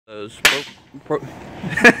Those get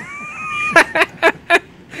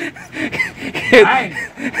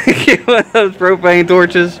one of those propane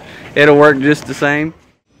torches. It'll work just the same.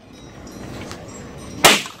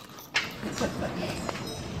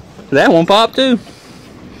 That one popped too.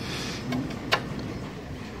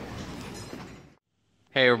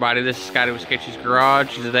 Hey everybody, this is Scotty with Sketchy's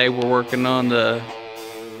Garage. Today we're working on the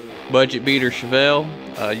budget beater Chevelle.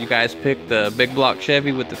 You guys picked the big block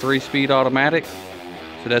Chevy with the 3-speed automatic.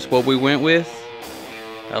 So that's what we went with.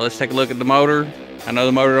 Let's take a look at the motor. I know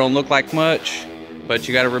the motor don't look like much, but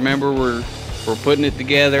you got to remember we're putting it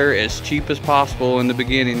together as cheap as possible in the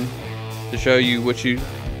beginning to show you what you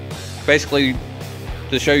basically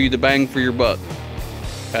to show you the bang for your buck.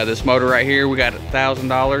 This motor right here, we got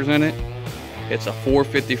 $1,000 in it. It's a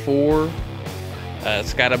 454.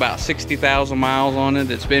 It's got about 60,000 miles on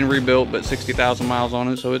it. It's been rebuilt, but 60,000 miles on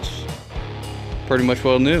it, so it's pretty much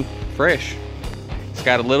well new, fresh. It's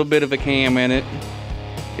got a little bit of a cam in it.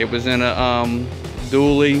 It was in a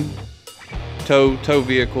dually tow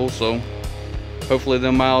vehicle, so hopefully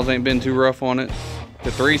them miles ain't been too rough on it. The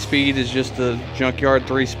 3-speed is just a junkyard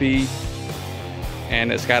 3-speed,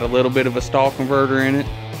 and it's got a little bit of a stall converter in it.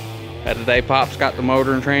 Today Pop's got the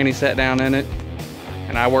motor and tranny set down in it,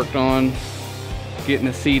 and I worked on getting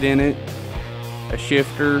a seat in it, a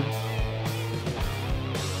shifter,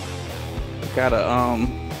 got a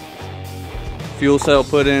fuel cell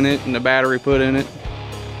put in it and the battery put in it.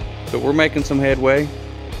 So we're making some headway.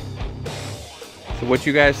 So what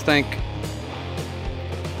you guys think?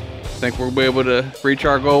 Think we'll be able to reach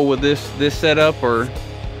our goal with this setup, or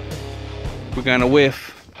we're gonna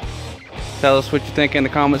whiff? Tell us what you think in the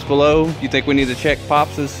comments below. You think we need to check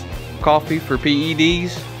Pops' coffee for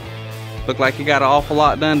PEDs? Looked like he got an awful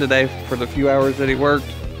lot done today for the few hours that he worked.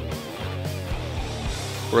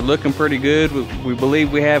 We're looking pretty good. We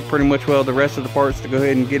believe we have pretty much the rest of the parts to go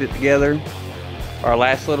ahead and get it together. Our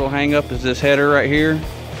last little hang up is this header right here.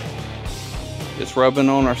 It's rubbing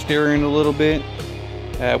on our steering a little bit.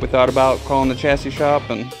 We thought about calling the chassis shop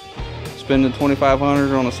and spending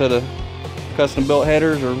 $2,500 on a set of custom built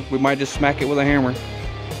headers, or we might just smack it with a hammer.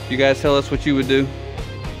 You guys tell us what you would do.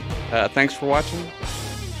 Thanks for watching.